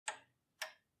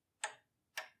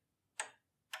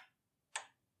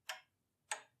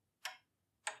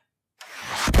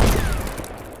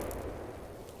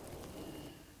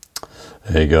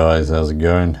Hey guys, how's it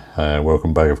going?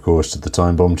 Welcome back, of course, to the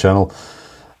Time Bomb channel.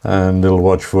 And a little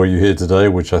watch for you here today,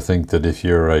 which I think that if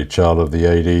you're a child of the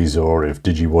 80s or if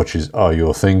digi watches are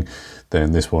your thing,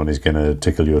 then this one is going to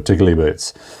tickle your tickly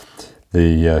bits.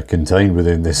 Contained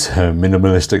within this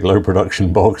minimalistic low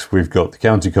production box, we've got the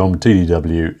COUNTYCOMM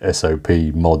TDW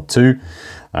SOPMOD2,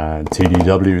 and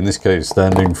TDW in this case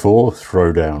standing for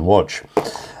Throwdown Watch.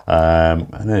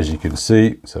 And as you can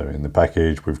see, so in the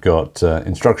package we've got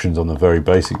instructions on the very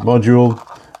basic module,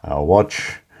 our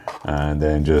watch, and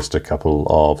then just a couple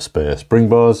of spare spring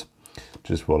bars.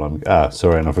 Just while I'm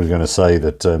sorry, and I was going to say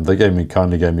that they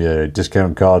kindly gave me a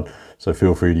discount card, so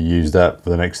feel free to use that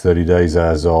for the next 30 days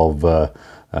as of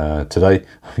today,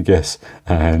 I guess,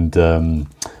 and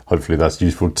hopefully that's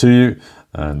useful to you.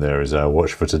 And there is our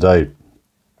watch for today.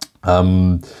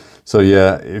 So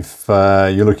yeah, if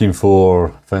you're looking for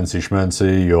fancy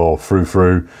schmancy or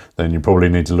frou-frou, then you probably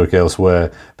need to look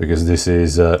elsewhere, because this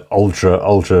is ultra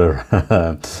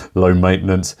low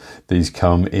maintenance. These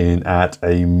come in at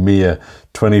a mere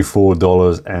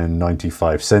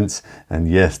 $24.95,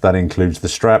 and yes, that includes the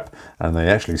strap, and they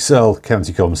actually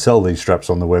COUNTYCOMM sell these straps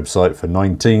on the website for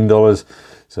 $19.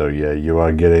 So yeah, you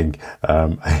are getting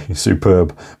a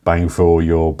superb bang for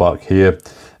your buck here.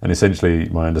 And essentially,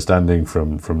 my understanding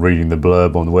from reading the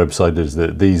blurb on the website is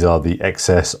that these are the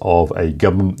excess of a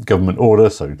government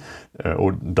order, so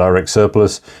or direct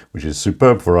surplus, which is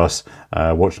superb for us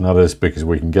watch nutters, because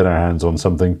we can get our hands on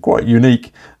something quite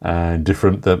unique and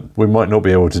different that we might not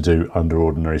be able to do under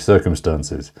ordinary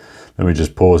circumstances. Let me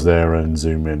just pause there and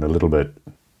zoom in a little bit.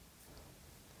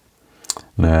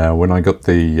 Now, when I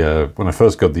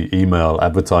first got the email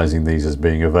advertising these as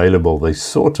being available, they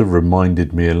sort of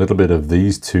reminded me a little bit of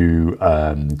these two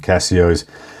Casios,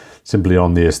 simply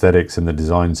on the aesthetics and the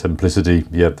design simplicity.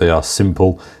 Yet they are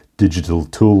simple digital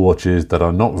tool watches that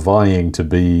are not vying to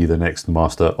be the next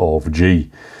master of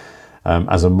G.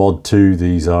 As a Mod 2,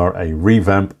 these are a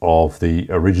revamp of the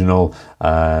original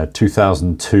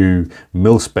 2002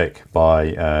 MIL SPEC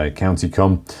by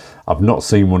COUNTYCOMM. I've not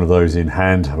seen one of those in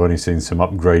hand. I've only seen some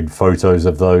upgrade photos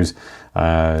of those.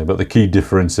 But the key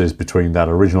differences between that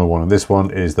original one and this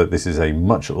one is that this is a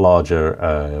much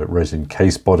larger resin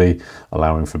case body,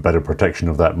 allowing for better protection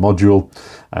of that module,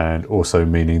 and also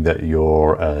meaning that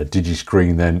your digi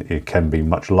screen then it can be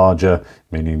much larger,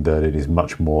 meaning that it is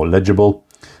much more legible.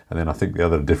 And then I think the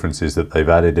other difference is that they've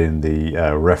added in the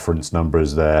reference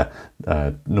numbers there,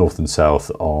 north and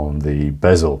south on the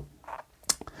bezel.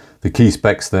 The key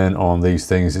specs then on these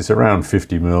things, it's around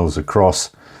 50 mils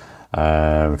across,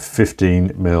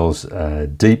 15 mils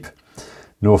deep.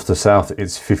 North to south,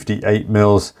 it's 58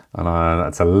 mils, and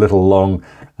that's a little long,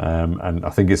 and I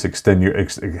think it's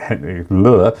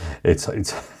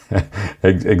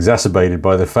exacerbated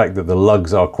by the fact that the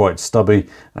lugs are quite stubby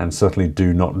and certainly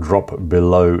do not drop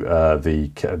below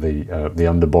the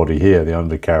underbody here, the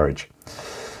undercarriage.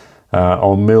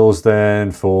 On mils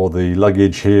then, for the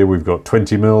luggage here, we've got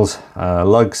 20 mils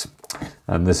lugs,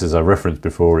 and this, as I referenced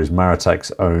before, is Maratac's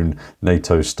own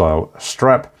NATO style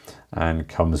strap, and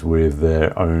comes with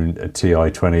their own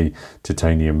TI-20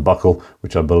 titanium buckle,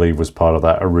 which I believe was part of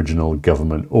that original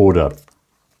government order.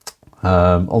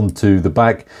 Onto the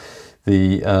back,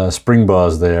 the spring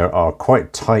bars there are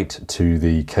quite tight to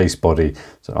the case body,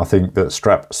 so I think that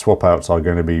strap swap outs are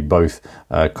going to be both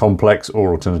complex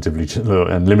or alternatively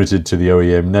and limited to the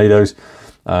OEM NATOs.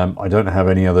 I don't have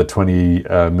any other 20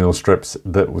 mil strips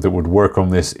that would work on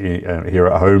this here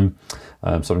at home,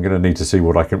 so I'm going to need to see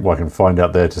what I can find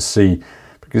out there to see,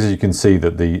 because as you can see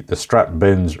that the strap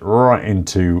bends right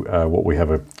into what we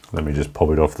have. Let me just pop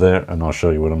it off there and I'll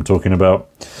show you what I'm talking about.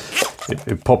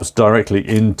 It pops directly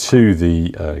into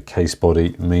the case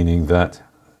body, meaning that,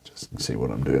 just see what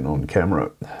I'm doing on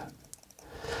camera.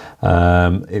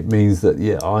 It means that,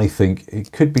 yeah, I think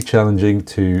it could be challenging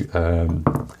to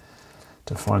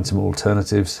find some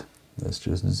alternatives. Let's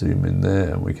just zoom in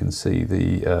there and we can see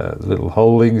the little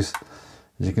holdings.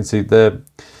 As you can see there,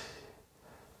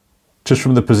 just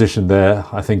from the position there,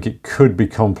 I think it could be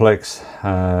complex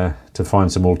to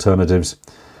find some alternatives.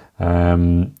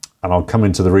 And I'll come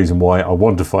into the reason why I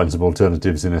want to find some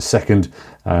alternatives in a second,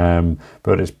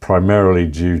 but it's primarily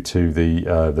due to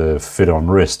the fit on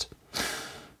wrist.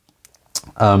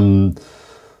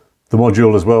 The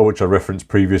module as well, which I referenced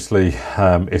previously,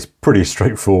 is pretty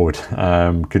straightforward.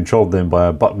 Controlled then by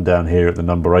a button down here at the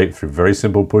number 8 through very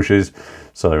simple pushes.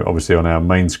 So obviously on our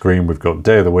main screen we've got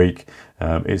day of the week.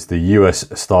 It's the US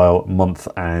style month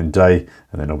and day,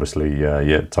 and then obviously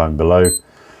yeah, time below.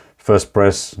 First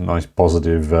press, nice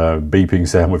positive beeping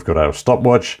sound. We've got our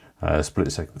stopwatch,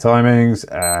 split second timings,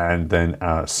 and then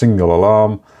our single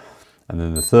alarm. and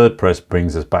then the third press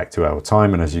brings us back to our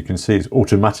time. And as you can see, it's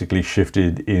automatically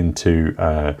shifted into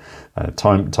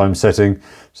time setting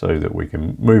so that we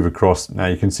can move across. Now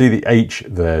you can see the H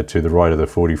there to the right of the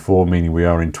 44, meaning we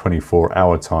are in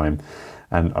 24-hour time.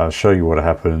 And I'll show you what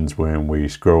happens when we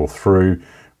scroll through.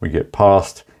 We get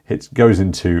past, it goes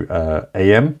into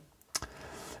AM.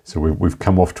 So we've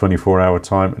come off 24-hour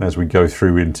time, and as we go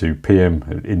through into PM,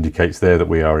 it indicates there that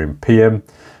we are in PM.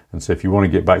 And so if you want to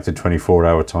get back to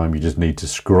 24-hour time, you just need to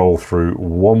scroll through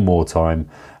one more time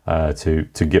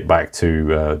to get back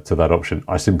to that option.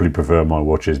 I simply prefer my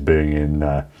watches being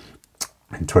in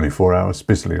 24 hours,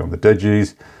 especially on the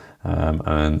digis,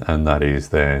 and that is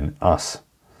then us.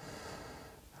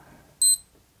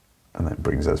 And that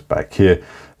brings us back here.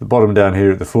 The bottom down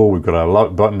here at the 4, we've got our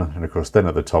light button, and of course then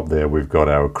at the top there we've got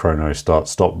our chrono start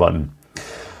stop button.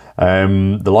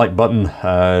 The light button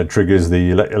triggers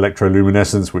the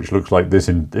electroluminescence, which looks like this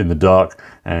in the dark,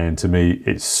 and to me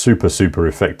it's super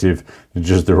effective.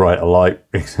 Just the right light,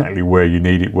 exactly where you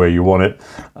need it, where you want it.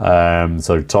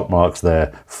 So top marks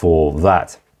there for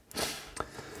that.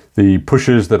 The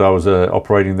pushers that I was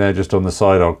operating there just on the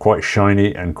side are quite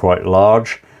shiny and quite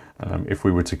large. If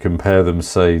we were to compare them,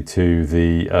 say, to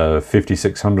the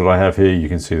 5600 I have here, you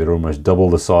can see they're almost double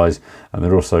the size, and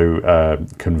they're also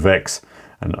convex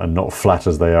and not flat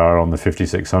as they are on the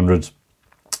 5600s,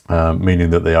 meaning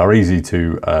that they are easy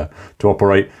to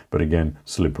operate, but again,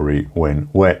 slippery when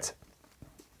wet.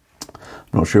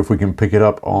 I'm not sure if we can pick it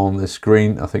up on the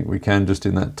screen. I think we can, just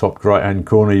in that top right hand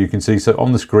corner you can see. So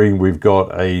on the screen we've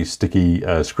got a sticky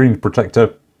screen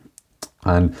protector.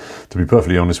 And to be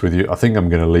perfectly honest with you, I think I'm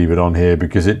going to leave it on here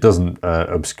because it doesn't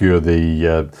obscure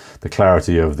the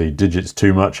clarity of the digits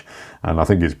too much. And I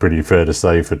think it's pretty fair to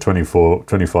say for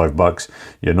 25 bucks,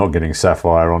 you're not getting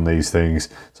sapphire on these things.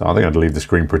 So I think I'd leave the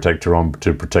screen protector on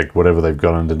to protect whatever they've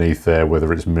got underneath there,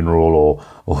 whether it's mineral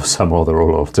or some other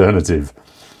alternative.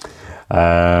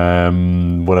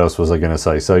 What else was I going to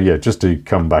say? So yeah, just to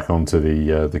come back onto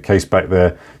the case back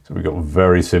there. So we've got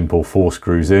very simple 4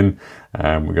 screws in.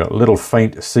 We've got a little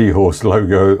faint seahorse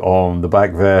logo on the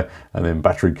back there, and then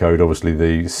battery code, obviously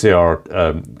the CR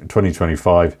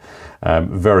 2025.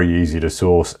 Very easy to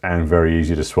source and very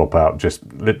easy to swap out. Just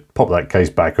pop that case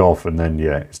back off, and then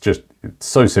yeah, it's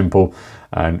so simple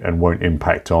and won't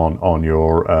impact on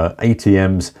your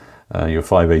ATMs, your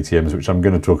 5 ATMs, which I'm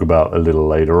going to talk about a little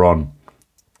later on.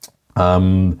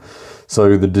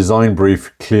 So the design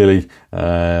brief clearly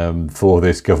for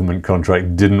this government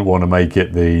contract didn't want to make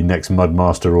it the next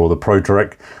Mudmaster or the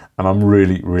Protrek, and I'm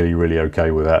really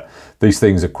okay with that. These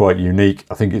things are quite unique.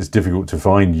 I think it's difficult to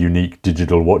find unique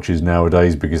digital watches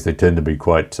nowadays because they tend to be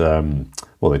quite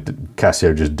well,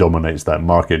 Casio just dominates that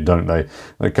market, don't they?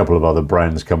 A couple of other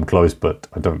brands come close, but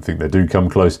I don't think they do come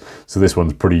close. So this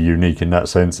one's pretty unique in that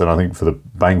sense, and I think for the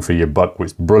bang for your buck,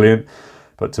 it's brilliant.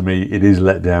 But to me, it is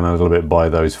let down a little bit by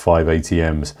those 5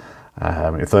 ATMs.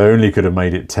 If they only could have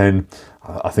made it 10,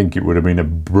 I think it would have been a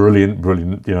brilliant,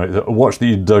 you know, a watch that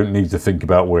you don't need to think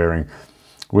about wearing.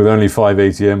 With only 5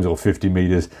 ATMs or 50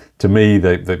 meters, to me,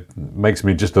 that makes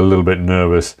me just a little bit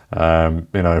nervous. You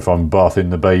know, if I'm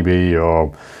bathing the baby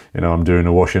or, you know, I'm doing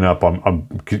a washing up, I'm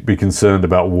be concerned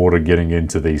about water getting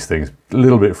into these things. A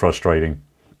little bit frustrating.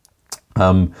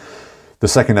 The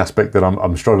second aspect that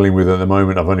I'm struggling with at the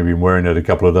moment, I've only been wearing it a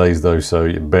couple of days though,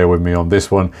 so bear with me on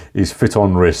this one, is fit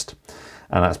on wrist.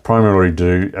 And that's primarily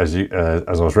due, as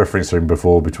I was referencing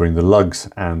before, between the lugs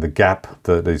and the gap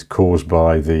that is caused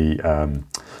by the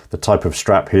type of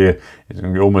strap here.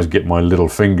 You almost get my little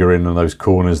finger in those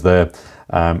corners there.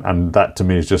 And that to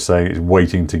me is just saying it's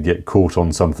waiting to get caught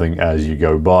on something as you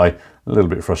go by. A little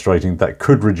bit frustrating. That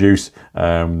could reduce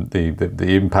the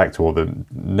impact or the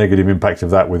negative impact of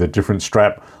that with a different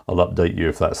strap. I'll update you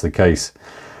if that's the case.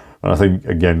 And I think,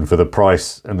 again, for the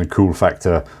price and the cool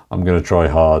factor, I'm going to try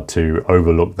hard to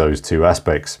overlook those two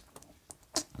aspects.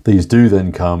 These do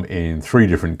then come in 3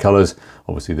 different colors.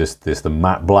 Obviously this the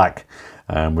matte black,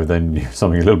 with then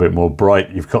something a little bit more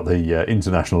bright. You've got the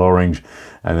international orange,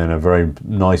 and then a very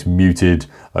nice muted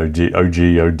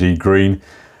OD green.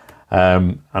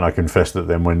 And I confess that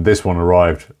then when this one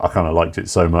arrived, I kind of liked it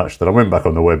so much that I went back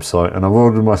on the website and I've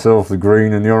ordered myself the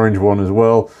green and the orange one as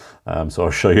well. So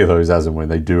I'll show you those as and when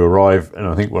they do arrive. And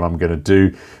I think what I'm going to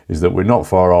do is that we're not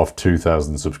far off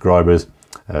 2,000 subscribers.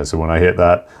 So when I hit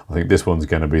that, I think this one's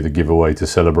going to be the giveaway to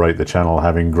celebrate the channel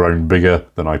having grown bigger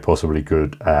than I possibly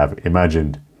could have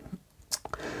imagined.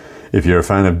 If you're a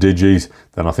fan of digis,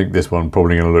 then I think this one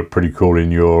probably going to look pretty cool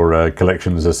in your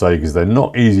collection, as I say, because they're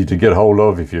not easy to get hold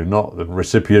of. If you're not the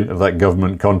recipient of that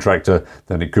government contractor,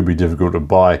 then it could be difficult to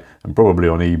buy, and probably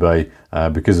on eBay,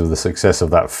 because of the success of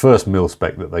that first MIL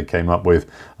spec that they came up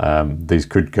with, these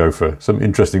could go for some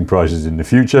interesting prices in the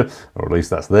future, or at least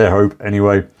that's their hope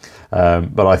anyway.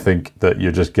 But I think that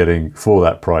you're just getting, for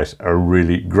that price, a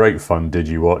really great fun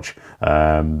digi watch,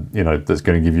 you know, that's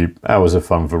going to give you hours of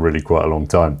fun for really quite a long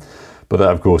time. But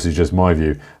that, of course, is just my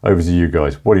view. Over to you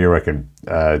guys. What do you reckon?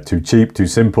 Too cheap, too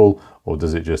simple, or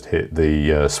does it just hit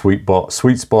the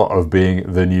sweet spot of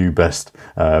being the new best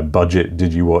budget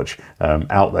digi watch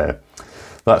out there?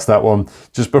 That's that one.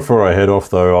 Just before I head off,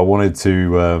 though, I wanted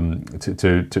to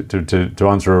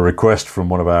answer a request from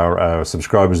one of our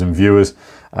subscribers and viewers,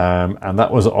 and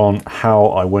that was on how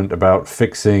I went about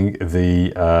fixing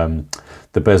the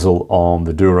bezel on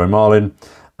the Duro Marlin.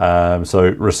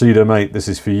 So Reseda, mate, this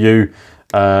is for you.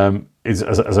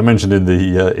 As I mentioned in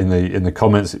the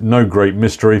comments, no great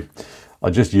mystery. I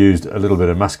just used a little bit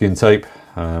of masking tape.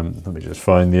 Let me just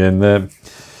find the end there,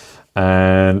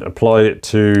 and applied it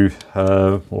to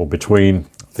or between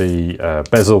the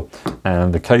bezel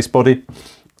and the case body.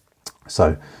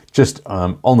 So just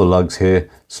on the lugs here,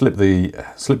 slip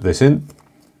this in.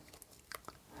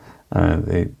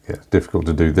 It's difficult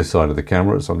to do this side of the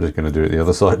camera, so I'm just going to do it the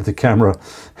other side of the camera.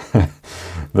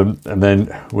 And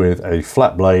then with a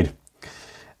flat blade,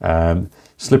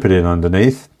 slip it in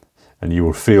underneath, and you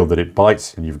will feel that it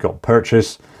bites and you've got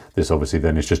purchase. This obviously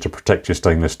then is just to protect your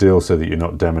stainless steel so that you're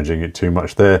not damaging it too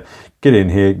much there. Get in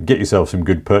here, get yourself some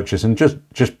good purchase, and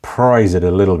just prise it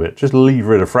a little bit. Just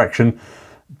lever it a fraction.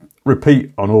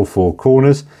 Repeat on all four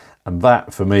corners. And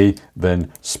that, for me,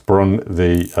 then sprung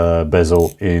the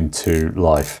bezel into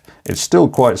life. It's still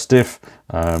quite stiff,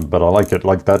 but I like it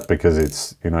like that because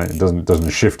it's, you know, it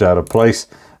doesn't shift out of place,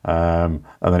 and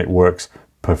then it works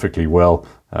perfectly well.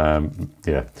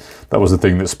 Yeah, that was the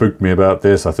thing that spooked me about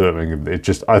this. I thought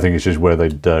I think it's just where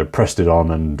they'd pressed it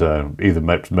on, and either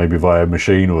maybe via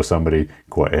machine or somebody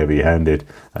quite heavy-handed.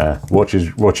 Watch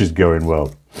is going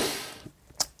well.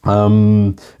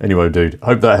 Anyway, dude,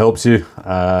 hope that helps you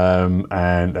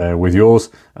and with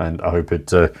yours, and I hope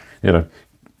it you know,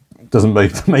 doesn't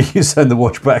make you send the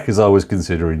watch back, as I was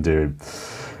considering doing.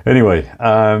 Anyway,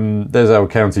 there's our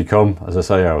COUNTYCOMM, as I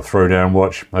say, our throwdown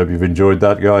watch. Hope you've enjoyed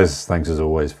that, guys. Thanks as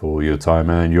always for your time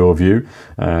and your view,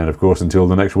 and of course, until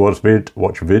the next watch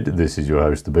vid, this is your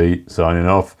host, The Bee, signing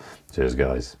off. Cheers,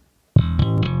 guys.